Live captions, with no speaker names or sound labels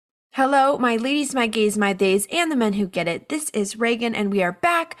Hello, my ladies, my gays, my theys, and the men who get it. This is Reagan, and we are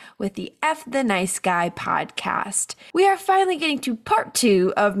back with the F the Nice Guy podcast. We are finally getting to part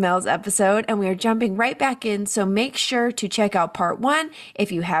 2 of Mel's episode, and we are jumping right back in, so make sure to check out part 1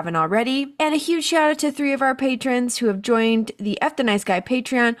 if you haven't already. And a huge shout out to 3 of our patrons who have joined the F the Nice Guy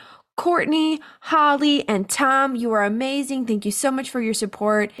Patreon. Courtney, Holly, and Tom, you are amazing. Thank you so much for your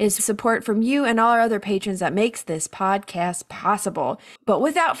support. It is support from you and all our other patrons that makes this podcast possible. But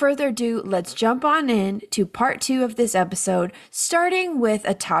without further ado, let's jump on in to part 2 of this episode, starting with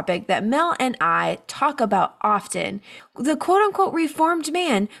a topic that Mel and I talk about often. The quote-unquote reformed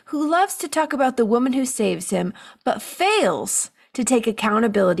man who loves to talk about the woman who saves him, but fails to take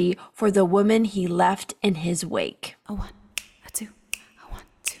accountability for the woman he left in his wake. A one, a two, a one,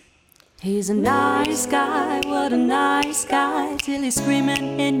 two. He's a nice guy, what a nice guy, till he's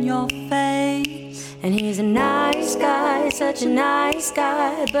screaming in your face. And he's a nice guy, such a nice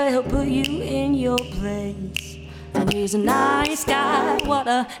guy, but he'll put you in your place. And he's a nice guy, what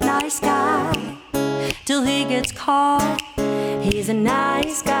a nice guy, till he gets caught. He's a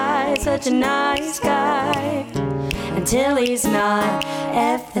nice guy, such a nice guy, until he's not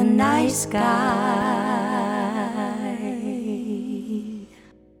F the nice guy.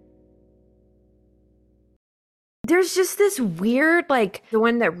 There's just this weird, like, the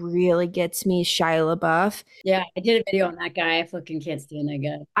one that really gets me is Shia LaBeouf. Yeah, I did a video on that guy. I fucking can't stand that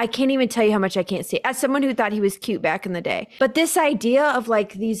guy. I can't even tell you how much I can't see. As someone who thought he was cute back in the day. But this idea of,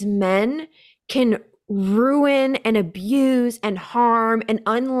 like, these men can ruin and abuse and harm and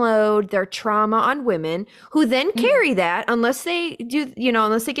unload their trauma on women who then carry that unless they do,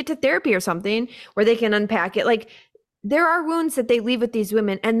 unless they get to therapy or something where they can unpack it. Like, there are wounds that they leave with these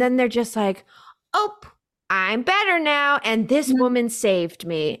women, and then they're just like, oh, I'm better now, and this woman saved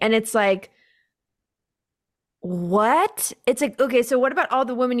me. And it's like, what? It's like, okay, so what about all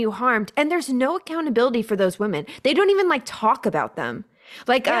the women you harmed? And there's no accountability for those women. They don't even like talk about them.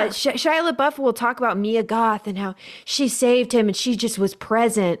 Like Shia LaBeouf will talk about Mia Goth and how she saved him and she just was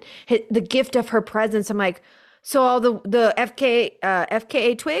present, the gift of her presence. I'm like, so all the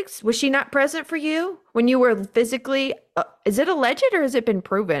FKA twigs, was she not present for you when you were physically? Is it alleged or has it been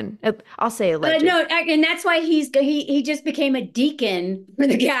proven? I'll say alleged. No, and that's why he just became a deacon for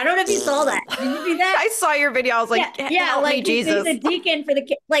the. I don't know if you saw that. Did you see that? I saw your video. I was like, help me, Jesus. He's a deacon for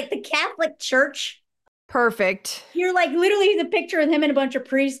the Catholic Church. Perfect. You're like literally the picture of him and a bunch of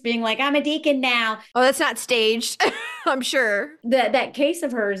priests being like, I'm a deacon now. Oh, that's not staged. I'm sure. That case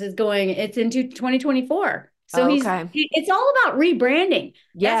of hers is it's into 2024. So okay. It's all about rebranding.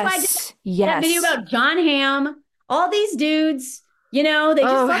 Yes. That's why I did that video about John Hamm, all these dudes, they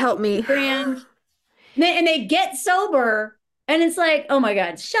just help me. Brand. And they get sober. And it's like, oh my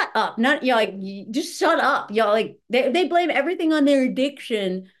God, shut up. Just shut up. Like they blame everything on their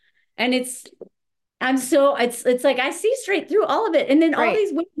addiction. And it's like I see straight through all of it. And then all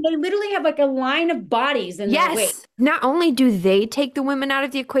these women, they literally have like a line of bodies in their wake. Not only do they take the women out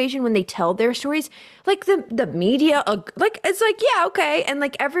of the equation when they tell their stories, like the media, like it's like, yeah, okay. And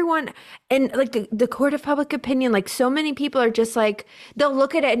like everyone, and like the court of public opinion, like so many people are just like, they'll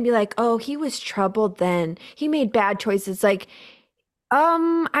look at it and be like, oh, he was troubled then. He made bad choices. Like,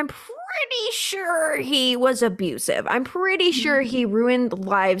 I'm pretty sure he was abusive. I'm pretty sure he ruined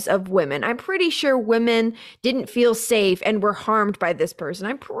lives of women. I'm pretty sure women didn't feel safe and were harmed by this person.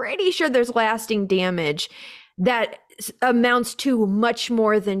 I'm pretty sure there's lasting damage that amounts to much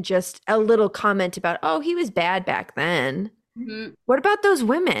more than just a little comment about, oh, he was bad back then. Mm-hmm. What about those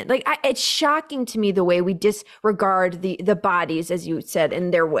women? Like, it's shocking to me the way we disregard the bodies, as you said,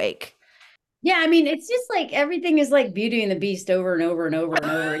 in their wake. Yeah, I mean, it's just like everything is like Beauty and the Beast over and over and over and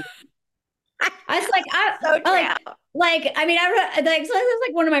over again. I was like, I mean, I read, like, so that was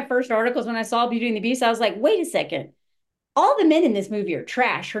like one of my first articles when I saw Beauty and the Beast. I was like, wait a second. All the men in this movie are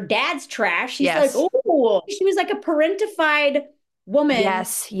trash. Her dad's trash. She's like, oh, she was like a parentified woman.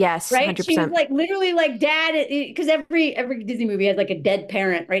 Yes, right. 100%. She was like literally like dad, because every Disney movie has like a dead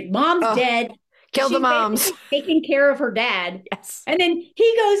parent, right? Mom's dead. Kill the moms. Taking care of her dad. Yes. And then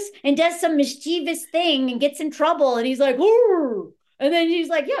he goes and does some mischievous thing and gets in trouble. And he's like, ooh. And then he's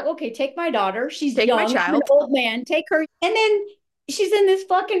like, yeah, okay, take my daughter. She's young. My child. I'm an old man. Take her. And then she's in this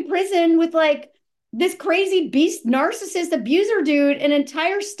fucking prison with like this crazy beast narcissist abuser dude, an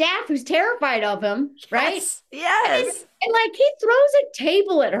entire staff who's terrified of him. Right. Yes. And like he throws a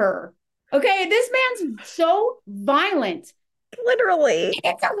table at her. Okay. This man's so violent. Literally.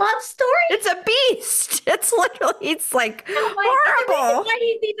 It's a love story. It's a beast. It's literally, it's like horrible. Why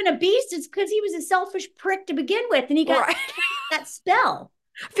he's even a beast is because he was a selfish prick to begin with. And he got that spell.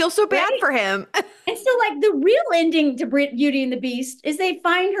 I feel so bad right? for him. And so, like, the real ending to Beauty and the Beast is they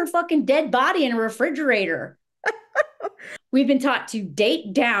find her fucking dead body in a refrigerator. We've been taught to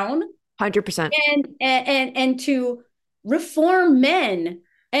date down 100%. and to reform men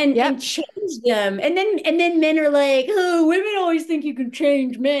Yep. and change them. And then men are like, oh, women always think you can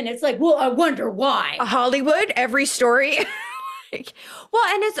change men. It's like, well, I wonder why. Hollywood, every story.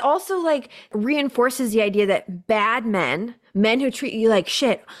 Well, and it's also like reinforces the idea that bad men, men who treat you like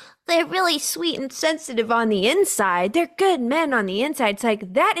shit, they're really sweet and sensitive on the inside. They're good men on the inside. It's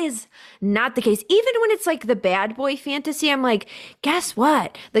like that is not the case. Even when it's like the bad boy fantasy, I'm like, guess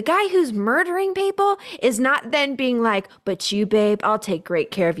what? The guy who's murdering people is not then being like, but you, babe, I'll take great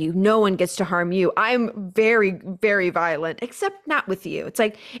care of you. No one gets to harm you. I'm very, very violent, except not with you. It's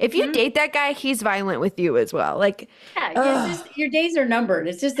like if you date that guy, he's violent with you as well. Like, Yeah, it's just your days are numbered.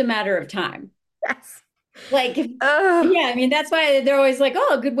 It's just a matter of time. yes. Like, yeah, I mean, that's why they're always like,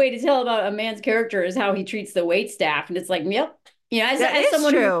 oh, a good way to tell about a man's character is how he treats the wait staff. And it's like, yep. That As is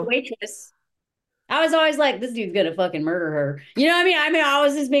someone who's a true. waitress, I was always like, this dude's gonna fucking murder her. You know what I mean? I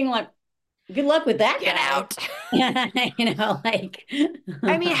was just being like, good luck with that Get guy. out. Like,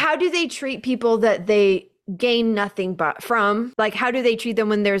 I mean, how do they treat people that they gain nothing but from? Like, how do they treat them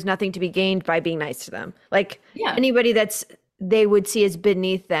when there's nothing to be gained by being nice to them? Like, yeah. anybody that's they would see as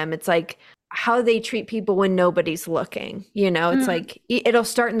beneath them, it's like how they treat people when nobody's looking. It's like it'll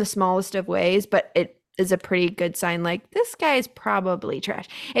start in the smallest of ways, but it is a pretty good sign. Like, this guy is probably trash.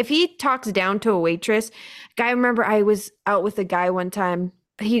 If he talks down to a waitress, I remember I was out with a guy one time.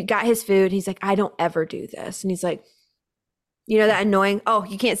 He got his food. He's like, I don't ever do this. And he's like, that annoying, oh,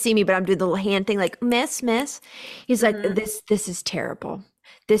 you can't see me, but I'm doing the little hand thing, like, miss. He's like, this is terrible.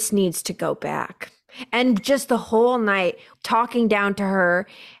 This needs to go back. And just the whole night talking down to her.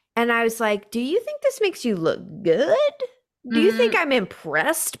 And I was like, do you think this makes you look good? Do you think I'm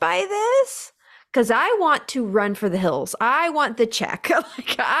impressed by this? Because I want to run for the hills. I want the check.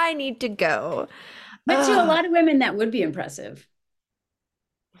 Like, I need to go. But to a lot of women, that would be impressive.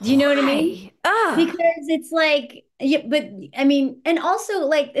 Do you know what I mean? Because it's like, yeah, but I mean, and also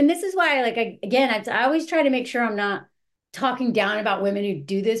like, and this is why, like, I always try to make sure I'm not talking down about women who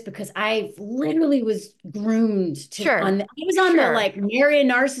do this because I literally was groomed to I was on the like marry a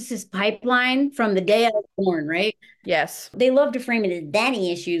narcissist pipeline from the day I was born, right? Yes. They love to frame it as daddy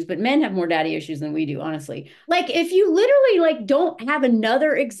issues, but men have more daddy issues than we do, honestly. Like, if you literally like don't have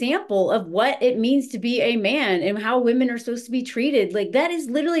another example of what it means to be a man and how women are supposed to be treated, like that is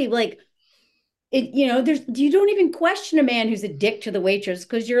literally like it, you don't even question a man who's a dick to the waitress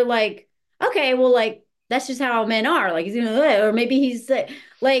because you're like, okay, well, like that's just how men are. Like, or maybe he's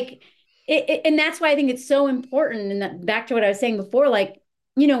like and that's why I think it's so important. And back to what I was saying before, like,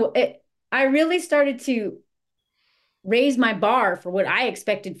 I really started to raise my bar for what I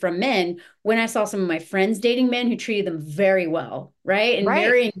expected from men when I saw some of my friends dating men who treated them very well, right? And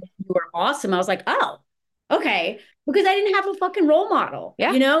marrying men who were awesome. I was like, oh, okay. Because I didn't have a fucking role model.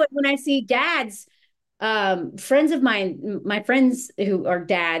 Yeah. When I see dads, friends of mine, my friends who are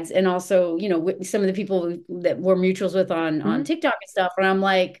dads, and also, some of the people that we're mutuals with on TikTok and stuff, and I'm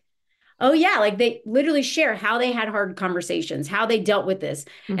like, oh yeah, like they literally share how they had hard conversations, how they dealt with this.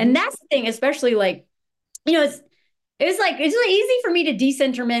 And that's the thing, especially like, it's really easy for me to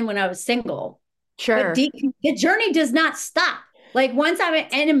decenter men when I was single. Sure. But the journey does not stop. Like, once I'm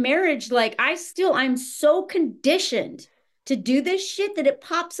in a marriage, like I'm so conditioned to do this shit that it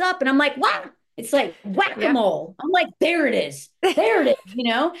pops up and I'm like, wow, it's like whack-a-mole. I'm like, there it is. There it is,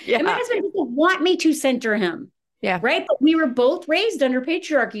 Yeah. And my husband doesn't want me to center him. Yeah. Right. But we were both raised under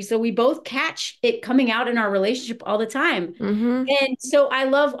patriarchy. So we both catch it coming out in our relationship all the time. And so I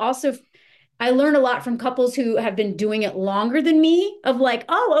learn a lot from couples who have been doing it longer than me of like,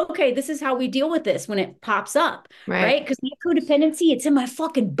 oh, okay, this is how we deal with this when it pops up. Right. Because my codependency, it's in my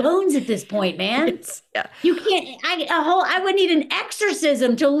fucking bones at this point, man. You can't, I would need an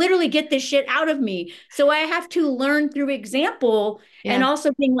exorcism to literally get this shit out of me. So I have to learn through example and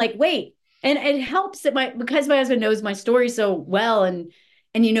also being like, wait, and it helps that because my husband knows my story so well and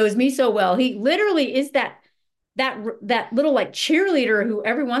he knows me so well. He literally is that little like cheerleader who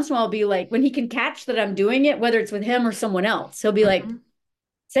every once in a while will be like, when he can catch that I'm doing it, whether it's with him or someone else, he'll be like,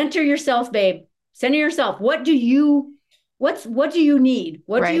 center yourself, babe. Center yourself. What do you need?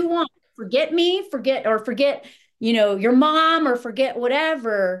 What do you want? Forget me, forget, your mom, or forget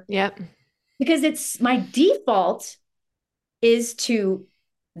whatever. Yep. Because it's my default is to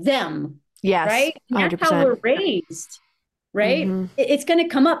them. Yes. Right. And that's how we're raised. Right. It's going to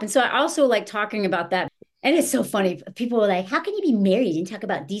come up. And so I also like talking about that. And it's so funny. People are like, how can you be married and talk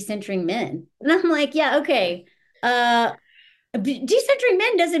about decentering men? And I'm like, yeah, okay. Decentering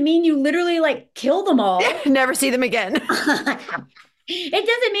men doesn't mean you literally like kill them all. Never see them again. It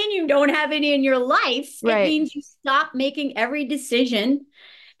doesn't mean you don't have any in your life. It Right. means you stop making every decision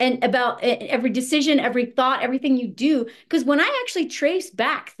and about every decision, every thought, everything you do. Because when I actually trace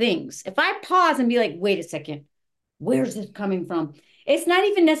back things, if I pause and be like, wait a second, where's this coming from? It's not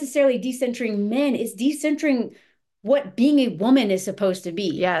even necessarily decentering men, it's decentering what being a woman is supposed to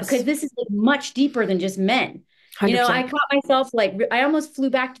be. Yes. Because this is like much deeper than just men. You know, I 100%. caught myself like, I almost flew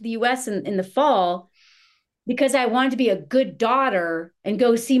back to the US in the fall because I wanted to be a good daughter and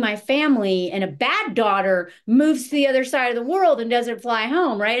go see my family. And a bad daughter moves to the other side of the world and doesn't fly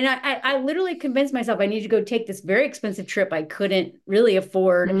home, right? And I literally convinced myself I need to go take this very expensive trip I couldn't really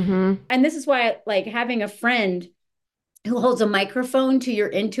afford. Mm-hmm. And this is why, like, having a friend who holds a microphone to your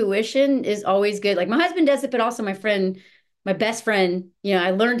intuition is always good. Like, my husband does it, but also my friend, my best friend, you know, I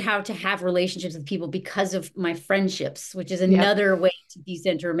learned how to have relationships with people because of my friendships, which is Yep. another way to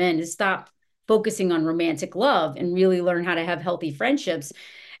decenter men, is stop focusing on romantic love and really learn how to have healthy friendships.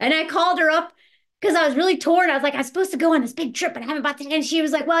 And I called her up because I was really torn. I was like, I'm supposed to go on this big trip and I haven't bought the, and she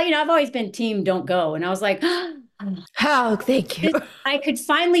was like, well, you know, I've always been team don't go. And I was like, Oh, thank you. I could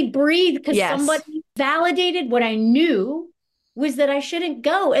finally breathe because Yes. somebody validated what I knew was that I shouldn't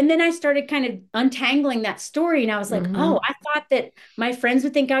go. And then I started kind of untangling that story. And I was like, Mm-hmm. oh, I thought that my friends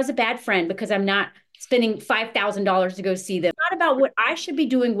would think I was a bad friend because I'm not spending $5,000 to go see them. Not about what I should be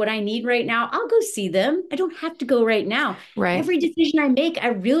doing, what I need right now. I'll go see them. I don't have to go right now. Right. Every decision I make, I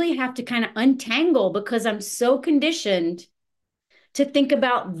really have to kind of untangle because I'm so conditioned to think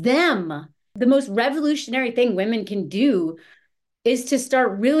about them. The most revolutionary thing women can do is to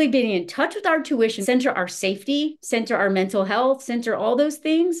start really being in touch with our tuition, center our safety, center our mental health, center all those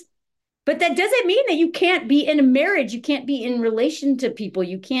things. But that doesn't mean that you can't be in a marriage, you can't be in relation to people,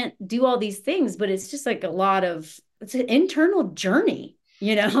 you can't do all these things. But it's just like a lot of, it's an internal journey,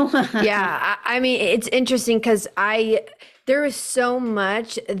 you know? Yeah. I mean, it's interesting because there was so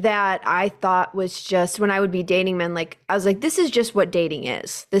much that I thought was just when I would be dating men, like, I was like, this is just what dating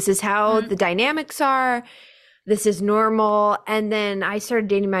is. This is how the dynamics are. This is normal. And then I started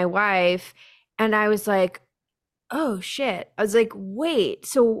dating my wife and I was like, oh shit. I was like, wait,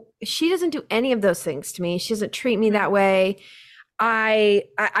 so she doesn't do any of those things to me. She doesn't treat me that way. I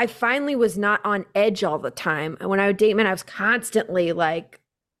finally was not on edge all the time. And when I would date men, I was constantly like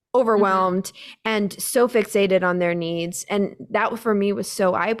overwhelmed and so fixated on their needs. And that for me was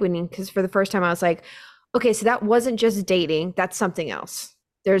so eye-opening because for the first time I was like, okay, so that wasn't just dating, that's something else.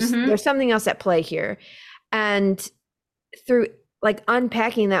 There's something else at play here. And through like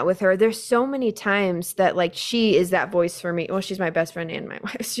unpacking that with her, there's so many times that like she is that voice for me. Well, she's my best friend and my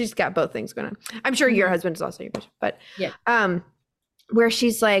wife. She's got both things going on. I'm sure your husband is also your best, but Yeah. where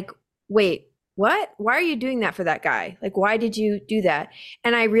she's like, wait, what? Why are you doing that for that guy? Like, why did you do that?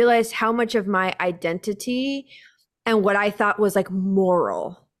 And I realized how much of my identity and what I thought was like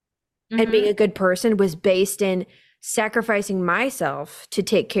moral and being a good person was based in sacrificing myself to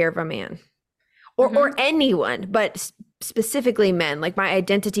take care of a man or anyone, but specifically men. Like my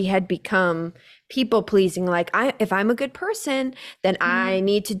identity had become people pleasing. Like if I'm a good person, then I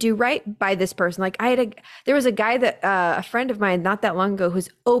need to do right by this person. Like there was a guy that a friend of mine not that long ago who's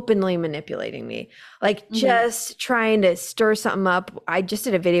openly manipulating me, like just trying to stir something up. I just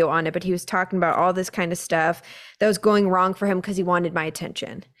did a video on it, but he was talking about all this kind of stuff that was going wrong for him because he wanted my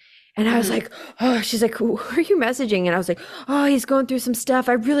attention. And I was like, oh, she's like, who are you messaging? And I was like, oh, he's going through some stuff.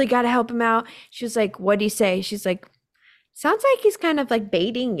 I really got to help him out. She was like, what'd he say? She's like, sounds like he's kind of like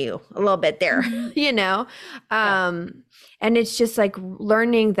baiting you a little bit there, you know? And it's just like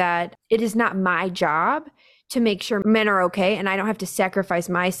learning that it is not my job to make sure men are okay. And I don't have to sacrifice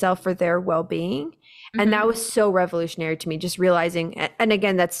myself for their well-being. And that was so revolutionary to me, just realizing, and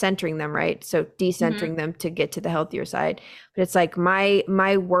again, that's centering them, right? So decentering them to get to the healthier side. But it's like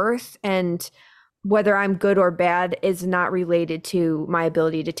my worth and whether I'm good or bad is not related to my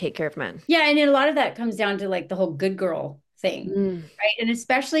ability to take care of men. Yeah. And a lot of that comes down to like the whole good girl thing, right? And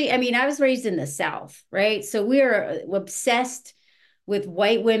especially, I mean, I was raised in the South, right? So we are obsessed with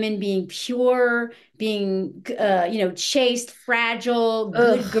white women being pure, being, chaste, fragile,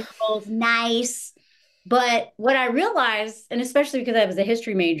 good girls, nice. But what I realized, and especially because I was a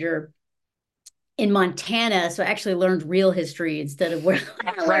history major in Montana, so I actually learned real history instead of where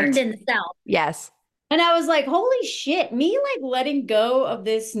I learned in the South. Yes. And I was like, holy shit, me like letting go of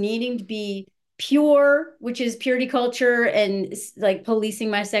this needing to be pure, which is purity culture and like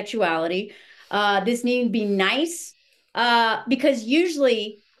policing my sexuality, this needing to be nice, because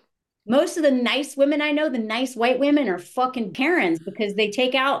usually most of the nice women I know, the nice white women are fucking Karens because they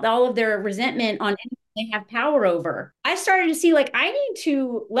take out all of their resentment on they have power over. I started to see like I need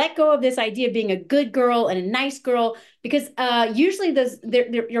to let go of this idea of being a good girl and a nice girl because usually those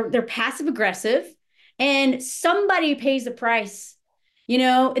they're passive aggressive and somebody pays the price. You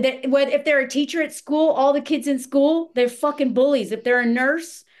know, that if they're a teacher at school, all the kids in school, they're fucking bullies. If they're a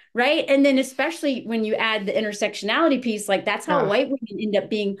nurse, right? And then especially when you add the intersectionality piece, like that's how Ugh. white women end up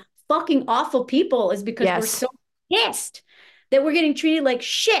being fucking awful people is because we're Yes. so pissed that we're getting treated like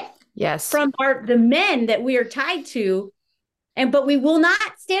shit Yes. from the men that we are tied to, and but we will not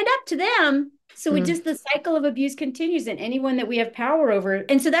stand up to them. So it Mm. just the cycle of abuse continues in anyone that we have power over.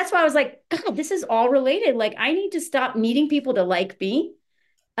 And so that's why I was like, God, this is all related. Like I need to stop needing people to like me,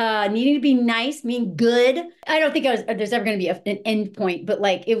 needing to be nice, being good. I don't think there's ever going to be an end point, but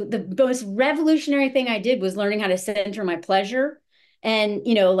like the most revolutionary thing I did was learning how to center my pleasure. And,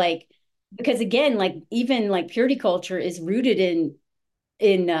 like, because again, like even like purity culture is rooted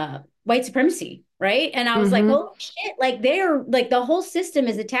in white supremacy, right? And I was like, Mm-hmm. oh shit, like they're like the whole system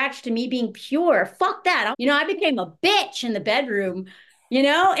is attached to me being pure. Fuck that. I became a bitch in the bedroom,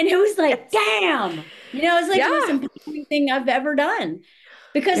 and it was like, damn, it was like Yeah. the most empowering thing I've ever done.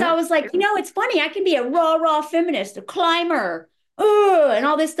 Because I Yep. was like, it's funny, I can be a raw feminist, a climber, and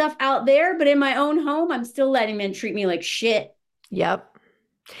all this stuff out there, but in my own home, I'm still letting men treat me like shit. Yep.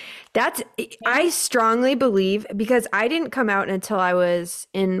 That's, You I know? strongly believe because I didn't come out until I was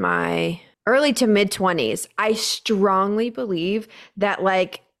in my early to mid 20s. I strongly believe that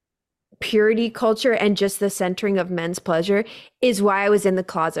like purity culture and just the centering of men's pleasure is why I was in the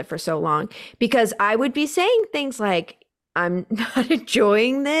closet for so long because I would be saying things like, I'm not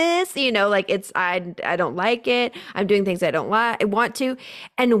enjoying this, like I don't like it. I'm doing things I don't like, I want to.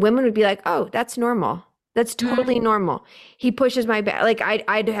 And women would be like, oh, that's normal. That's totally Mm. normal. He pushes my back. Like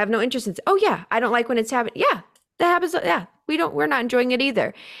I have no interest in, oh yeah, I don't like when it's happening. Yeah, that happens. Yeah, we're not enjoying it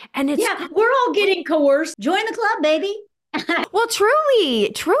either. And it's Yeah, we're all getting coerced. Join the club, baby. well,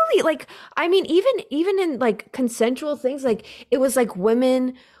 truly, like I mean, even in like consensual things, like it was like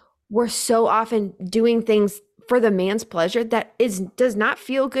women were so often doing things for the man's pleasure that does not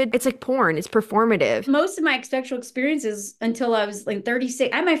feel good. It's like porn, it's performative. Most of my sexual experiences until I was like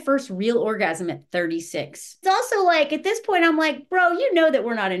 36. I had my first real orgasm at 36. It's also like at this point, I'm like, bro, you know that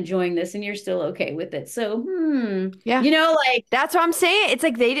we're not enjoying this and you're still okay with it. So, Yeah. like, That's what I'm saying. It's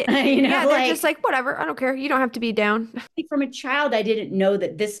like they did, yeah, they're just like like, whatever, I don't care. You don't have to be down. from a child, I didn't know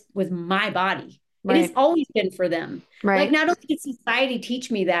that this was my body. It has Right. always been for them. Like, Right. not only did society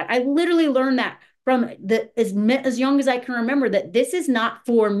teach me that, I literally learned that from as young as I can remember that this is not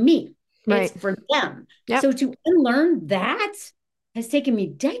for me. It's Right. for them. So Yep. to unlearn that has taken me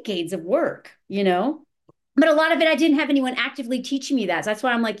decades of work. But a lot of it, I didn't have anyone actively teaching me that. So that's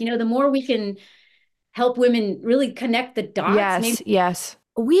why I'm like, the more we can help women really connect the dots, maybe. Yes, yes.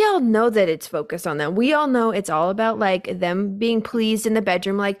 We all know that it's focused on them. We all know it's all about like them being pleased in the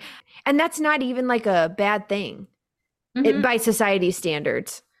bedroom, like, and that's not even like a bad thing Mhm. by society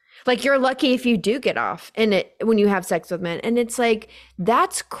standards. Like you're lucky if you do get off in it when you have sex with men. And it's like,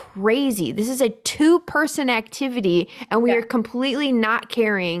 that's crazy. This is a two-person activity, and we Yeah. are completely not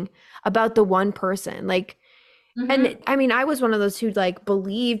caring about the one person. Like, and Mhm. I mean, I was one of those who like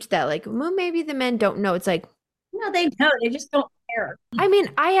believed that like, well, maybe the men don't know. It's like, No, they know. They just don't care. I mean,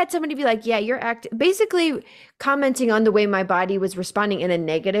 I had somebody be like, yeah, you're basically commenting on the way my body was responding in a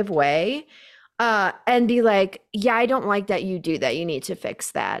negative way, and be like, yeah, I don't like that you do that. You need to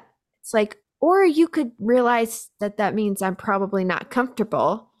fix that. It's like, or you could realize that that means I'm probably not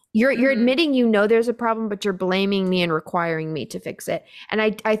comfortable. You're Mhm. admitting you know there's a problem, but you're blaming me and requiring me to fix it. And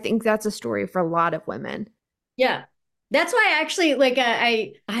I think that's a story for a lot of women. Yeah. That's why I actually like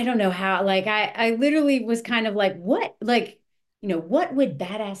I don't know how like I literally was kind of like what like what would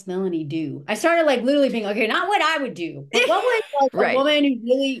badass Melanie do? I started like literally being okay, not what I would do, but what would like a Right. woman who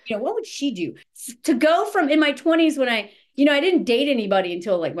really what would she do? To go from in my 20s when I didn't date anybody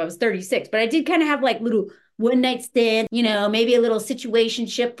until like when I was 36, but I did kind of have like little one night stand, maybe a little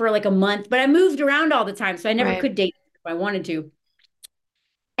situationship for like a month, but I moved around all the time, so I never Right. could date if I wanted to.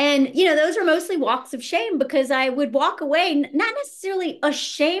 And, those are mostly walks of shame because I would walk away, not necessarily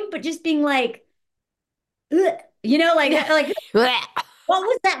ashamed, but just being like, "Ugh," like what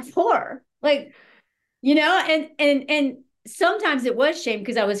was that for? Like, and sometimes it was shame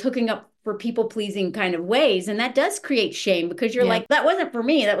because I was hooking up for people pleasing kind of ways. And that does create shame because you're Yeah. like, that wasn't for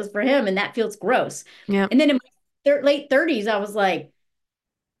me, that was for him. And that feels gross. Yeah. And then in my late 30s, I was like,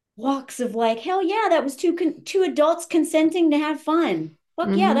 walks of like, hell yeah, that was two adults consenting to have fun. Fuck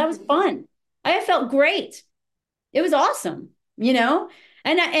yeah, Mm-hmm. that was fun. I felt great. It was awesome.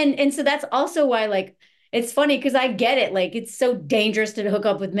 And so that's also why like it's funny because I get it. Like, it's so dangerous to hook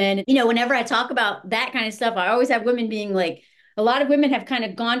up with men. You know, whenever I talk about that kind of stuff, I always have women being like, a lot of women have kind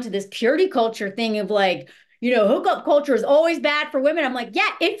of gone to this purity culture thing of like, hookup culture is always bad for women. I'm like, yeah,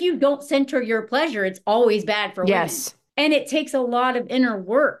 if you don't center your pleasure, it's always bad for women. Yes. And it takes a lot of inner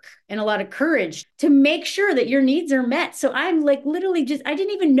work and a lot of courage to make sure that your needs are met. So I'm like, literally just, I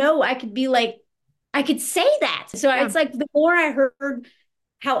didn't even know I could be like, I could say that. So Yeah. it's like the more I heard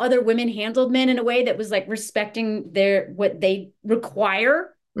how other women handled men in a way that was like respecting what they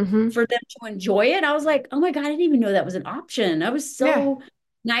require for them to enjoy it, I was like, oh my God, I didn't even know that was an option. I was Yeah. so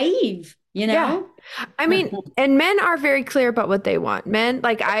naive, Yeah. I mean, and men are very clear about what they want. Men,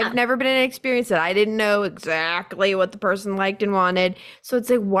 like, I've never been in an experience that I didn't know exactly what the person liked and wanted. So it's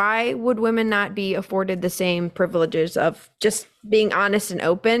like, why would women not be afforded the same privileges of just being honest and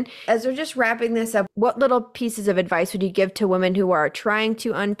open? As we're just wrapping this up, what little pieces of advice would you give to women who are trying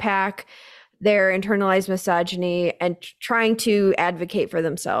to unpack their internalized misogyny and trying to advocate for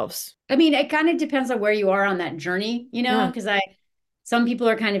themselves? I mean, it kind of depends on where you are on that journey, Yeah. because some people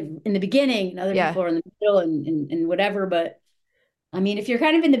are kind of in the beginning and other Yeah. people are in the middle and whatever. But I mean, if you're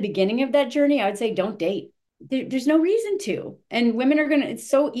kind of in the beginning of that journey, I would say don't date. There's no reason to. And women are it's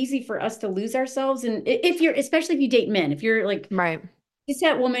so easy for us to lose ourselves. And if you're, especially if you date men, if you're like Right. a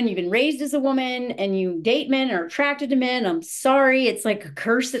cis woman, you've been raised as a woman and you date men or attracted to men, I'm sorry. It's like a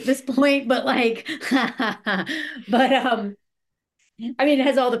curse at this point, but like, but, I mean, it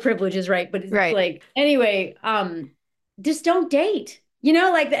has all the privileges, right? But it's Right. like, anyway, just don't date,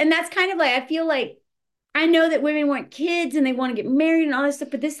 like, and that's kind of like, I feel like I know that women want kids and they want to get married and all this stuff,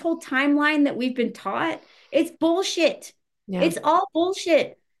 but this whole timeline that we've been taught, it's bullshit. Yeah. It's all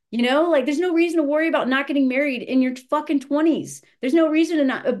bullshit. Like there's no reason to worry about not getting married in your fucking 20s. There's no reason to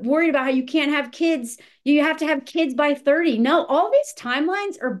not worry about how you can't have kids. You have to have kids by 30. No, all these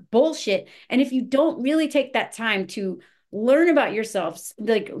timelines are bullshit. And if you don't really take that time to learn about yourself,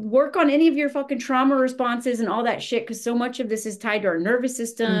 like work on any of your fucking trauma responses and all that shit, because so much of this is tied to our nervous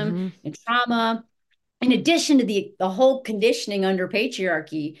system and trauma in addition to the whole conditioning under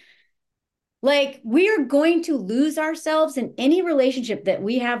patriarchy. Like, we are going to lose ourselves in any relationship that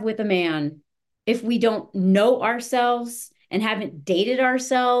we have with a man if we don't know ourselves and haven't dated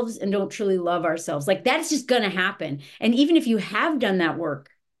ourselves and don't truly love ourselves. Like, that's just going to happen. And even if you have done that work,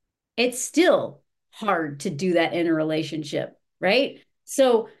 it's still hard to do that in a relationship, right?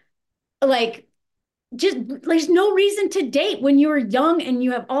 So, like, just there's no reason to date when you're young and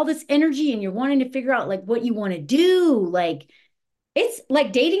you have all this energy and you're wanting to figure out like what you want to do. Like, it's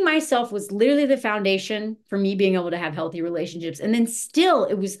like dating myself was literally the foundation for me being able to have healthy relationships. And then still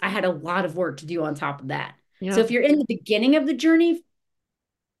I had a lot of work to do on top of that. Yeah. So if you're in the beginning of the journey,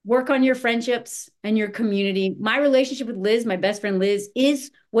 work on your friendships and your community. My relationship with Liz, my best friend Liz,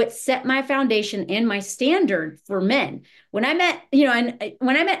 is what set my foundation and my standard for men. When I met,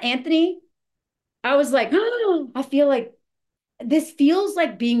 when I met Anthony, I was like, oh, I feel like this feels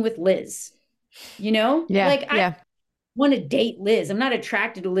like being with Liz, Yeah. Like Yeah. I want to date Liz. I'm not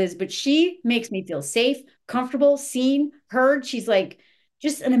attracted to Liz, but she makes me feel safe, comfortable, seen, heard. She's like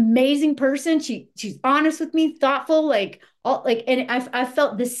just an amazing person. She's honest with me, thoughtful, like all like, and I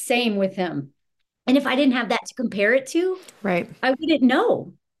felt the same with him. And if I didn't have that to compare it to, Right. I wouldn't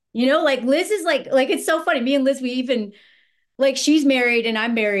know. Like Liz is like it's so funny. Me and Liz, we even like she's married and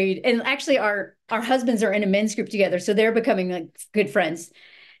I'm married, and actually our husbands are in a men's group together, so they're becoming like good friends.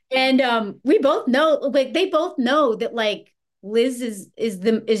 And we both know, like they both know that like Liz is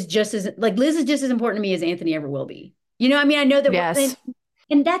just as like Liz is just as important to me as Anthony ever will be. I mean, I know that Yes.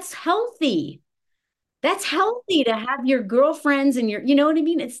 and that's healthy. That's healthy to have your girlfriends and you know what I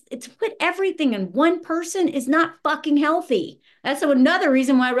mean? It's put everything in one person is not fucking healthy. That's another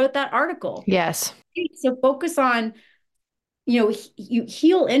reason why I wrote that article. Yes. So focus on you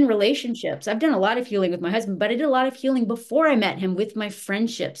heal in relationships. I've done a lot of healing with my husband, but I did a lot of healing before I met him with my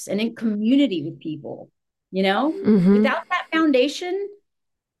friendships and in community with people. Without that foundation,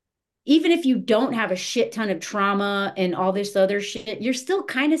 even if you don't have a shit ton of trauma and all this other shit, you're still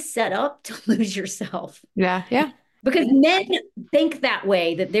kind of set up to lose yourself. Yeah. Yeah. Because men think that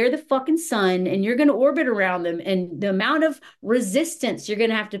way, that they're the fucking sun and you're going to orbit around them. And the amount of resistance you're going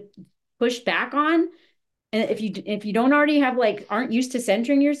to have to push back on, and if you don't already have like aren't used to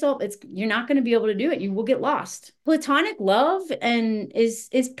centering yourself, you're not going to be able to do it. You will get lost. Platonic love and is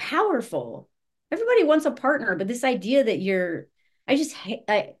powerful. Everybody wants a partner, but this idea that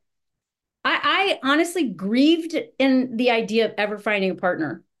I honestly grieved in the idea of ever finding a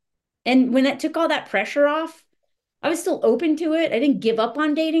partner. And when that took all that pressure off, I was still open to it. I didn't give up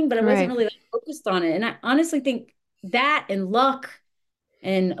on dating, but I wasn't Right. really like, focused on it. And I honestly think that and luck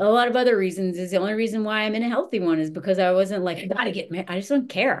And a lot of other reasons is the only reason why I'm in a healthy one is because I wasn't like, I gotta get married. I just don't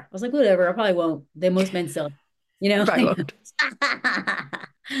care. I was like, whatever, I probably won't. Then most men still, you know, Probably like won't.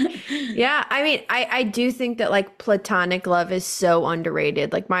 Yeah, I mean, I do think that like platonic love is so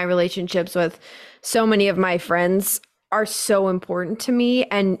underrated. Like my relationships with so many of my friends are so important to me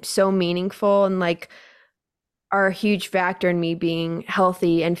and so meaningful and like are a huge factor in me being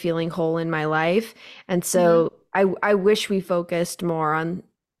healthy and feeling whole in my life. And Mhm. so I wish we focused more on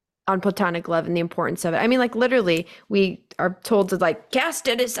platonic love and the importance of it. I mean, like literally, we are told to like cast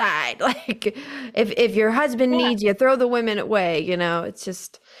it aside. Like if your husband Yeah. needs you, throw the women away, it's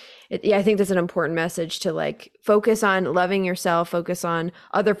just yeah, I think that's an important message to like focus on loving yourself, focus on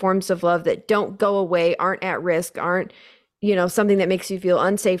other forms of love that don't go away, aren't at risk, aren't, something that makes you feel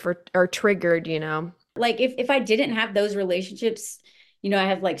unsafe or triggered. Like if I didn't have those relationships, I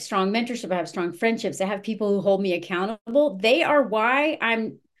have like strong mentorship, I have strong friendships, I have people who hold me accountable. They are why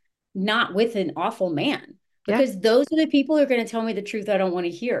I'm not with an awful man Yeah. because those are the people who are going to tell me the truth I don't want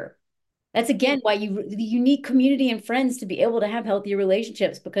to hear. That's again why you need community and friends to be able to have healthy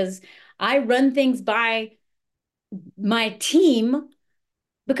relationships because I run things by my team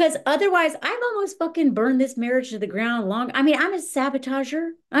because otherwise I've almost fucking burned this marriage to the ground long. I mean, I'm a sabotager.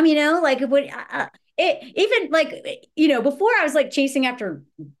 I mean, like what it even like before I was like chasing after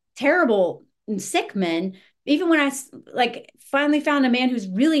terrible and sick men. Even when I like finally found a man who's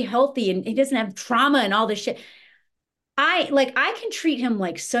really healthy and he doesn't have trauma and all this shit, I can treat him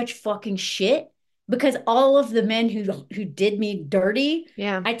like such fucking shit because all of the men who did me dirty,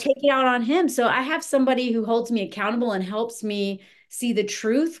 Yeah. I take it out on him. So I have somebody who holds me accountable and helps me see the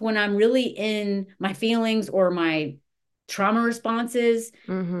truth when I'm really in my feelings or my trauma responses.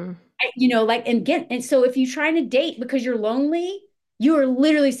 Mm-hmm. Like and get and so if you're trying to date because you're lonely, you are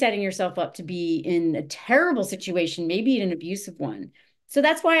literally setting yourself up to be in a terrible situation, maybe in an abusive one. So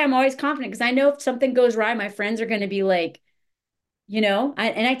that's why I'm always confident because I know if something goes right, my friends are going to be like,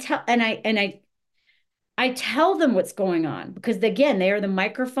 I tell them what's going on because again, they are the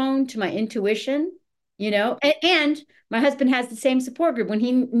microphone to my intuition, and my husband has the same support group. When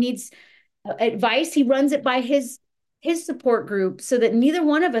he needs advice, he runs it by his support group so that neither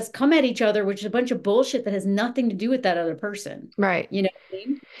one of us come at each other, which is a bunch of bullshit that has nothing to do with that other person. Right. You know what I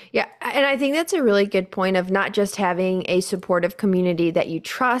mean? Yeah, and I think that's a really good point of not just having a supportive community that you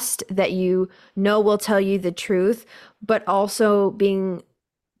trust, that you know will tell you the truth, but also being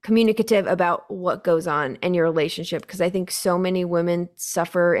communicative about what goes on in your relationship. Because I think so many women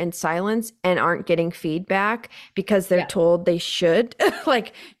suffer in silence and aren't getting feedback because they're Yeah. told they should.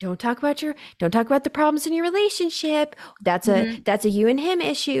 Like, don't talk about the problems in your relationship. Mhm. That's a you and him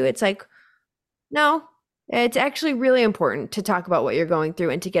issue. It's like, no, it's actually really important to talk about what you're going through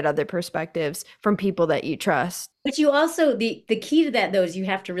and to get other perspectives from people that you trust. But you also the key to that though is you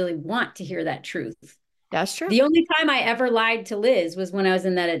have to really want to hear that truth. That's true. The only time I ever lied to Liz was when I was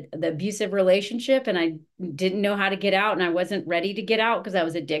in the abusive relationship and I didn't know how to get out and I wasn't ready to get out because I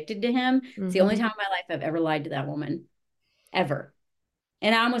was addicted to him. It's the only Mm-hmm. time in my life I've ever lied to that woman, ever.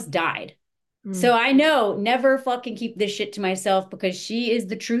 And I almost died. Mm. So I know never fucking keep this shit to myself because she is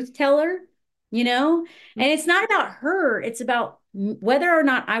the truth teller, you know? And it's not about her, it's about whether or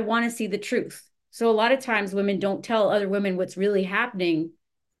not I want to see the truth. So a lot of times women don't tell other women what's really happening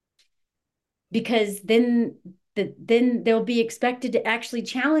because then they'll be expected to actually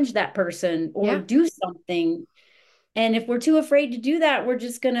challenge that person or Yeah. do something. And if we're too afraid to do that, we're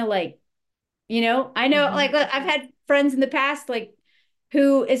just gonna like, I know Mm-hmm. like I've had friends in the past like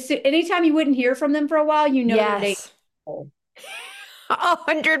who is anytime you wouldn't hear from them for a while, they're dating. Yes.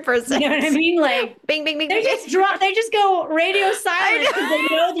 100%. You know what I mean? Like Bing, bing, bing, they bing, bing. just drop, they just go radio I silent because they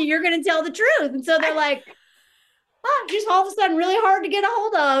know. know that you're going to tell the truth, and so they're I, like, oh, just all of a sudden really hard to get a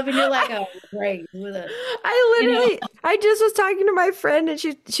hold of, and you're like, oh, great, with a, I just was talking to my friend and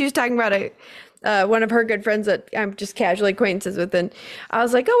she was talking about one of her good friends that I'm just casually acquaintances with. And I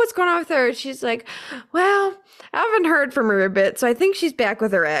was like, oh, what's going on with her? She's like, well, I haven't heard from her a bit. So I think she's back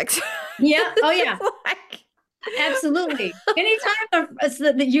with her ex. yeah, oh It's yeah. just like, Absolutely. Anytime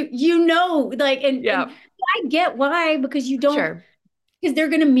like, and yeah, I get why, because sure. because they're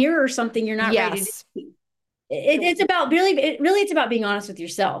going to mirror something you're not ready to Yes. do. It's about really, it's about being honest with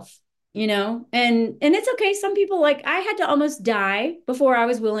yourself, and it's okay. Some people like I had to almost die before I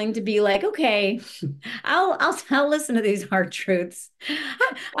was willing to be like, okay, I'll listen to these hard truths.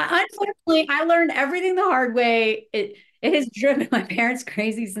 Unfortunately, I learned everything the hard way. It has driven my parents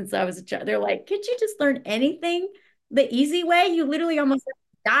crazy since I was a child. They're like, "Could you just learn anything the easy way? You literally almost have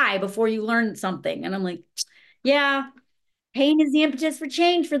to die before you learn something." And I'm like, "Yeah, pain is the impetus for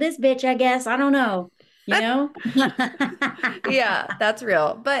change for this bitch, I guess. I don't know." you know? Yeah, that's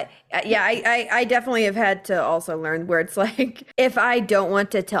real. But yeah, I definitely have had to also learn where it's like, if I don't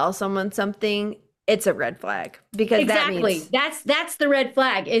want to tell someone something, it's a red flag because that Exactly. means, That's the red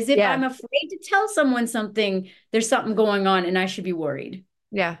flag. Is if yeah, I'm afraid to tell someone something, there's something going on and I should be worried.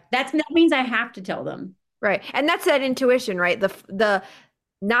 yeah, That means I have to tell them. right. And that's that intuition, right? The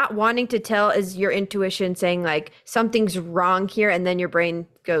not wanting to tell is your intuition saying like something's wrong here, and then your brain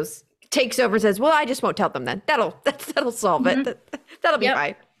goes takes over and says, "Well, I just won't tell them then. That'll solve it. Mhm. That'll be Yep.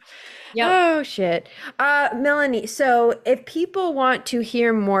 fine." Yep. Oh shit. Melanie, so if people want to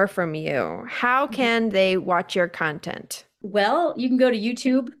hear more from you, how can they watch your content? Well, you can go to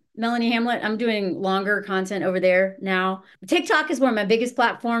YouTube, Melanie Hamlett. I'm doing longer content over there now. TikTok is one of my biggest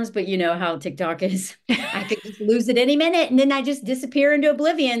platforms, but you know how TikTok is. I could just lose it any minute and then I just disappear into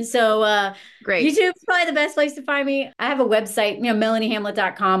oblivion. So Great. YouTube's probably the best place to find me. I have a website,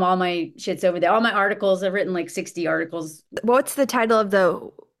 melaniehamlet.com. All my shit's over there. All my articles. I've written like 60 articles. What's the title of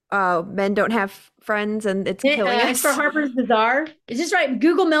the Men Don't Have Friends and It's Killing It's for Us? Harper's Bazaar. It's just right.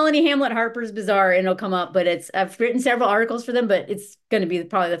 Google Melanie Hamlet Harper's Bazaar and it'll come up. But I've written several articles for them, but it's going to be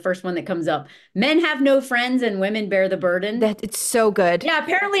probably the first one that comes up. Men have no friends and women bear the burden. That it's so good. Yeah,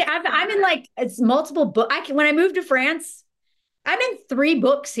 apparently I'm in like it's multiple book. When I moved to France, I'm in 3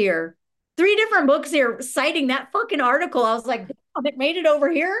 books here, 3 different books here, citing that fucking article. I was like, oh, it made it over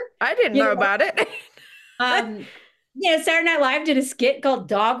here. I didn't You know know, about it. um, Saturday Night Live did a skit called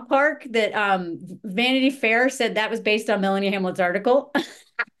Dog Park that Vanity Fair said that was based on Melanie Hamlet's article.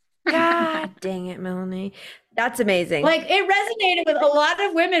 God dang it, Melanie. That's amazing. Like it resonated with a lot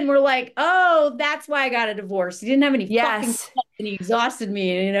of women were like, oh, that's why I got a divorce. He didn't have any fucking Yes. stuff and he exhausted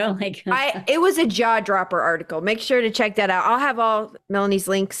me, like It was a jaw dropper article. Make sure to check that out. I'll have all Melanie's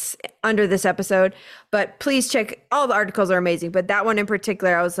links under this episode, but please check all the articles are amazing. But that one in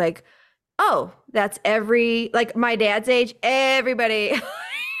particular, I was like, oh, that's like my dad's age, everybody.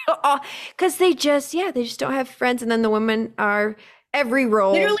 Because they just don't have friends. And then the women are every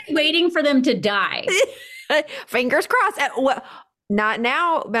role. literally waiting for them to die. Fingers crossed. Well, not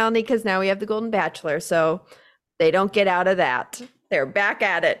now, Melanie, because now we have the Golden Bachelor. So they don't get out of that. They're back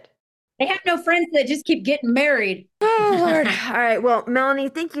at it. They have no friends that just keep getting married. Oh, Lord. All right. Well, Melanie,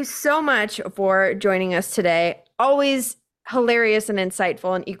 thank you so much for joining us today. Always hilarious and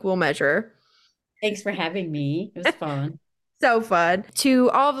insightful in equal measure. Thanks for having me. It was fun. So fun.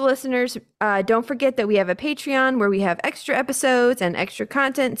 To all the listeners, don't forget that we have a Patreon where we have extra episodes and extra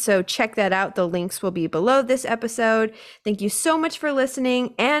content. So check that out. The links will be below this episode. Thank you so much for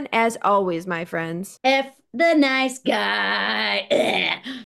listening. And as always, my friends, F the nice guy.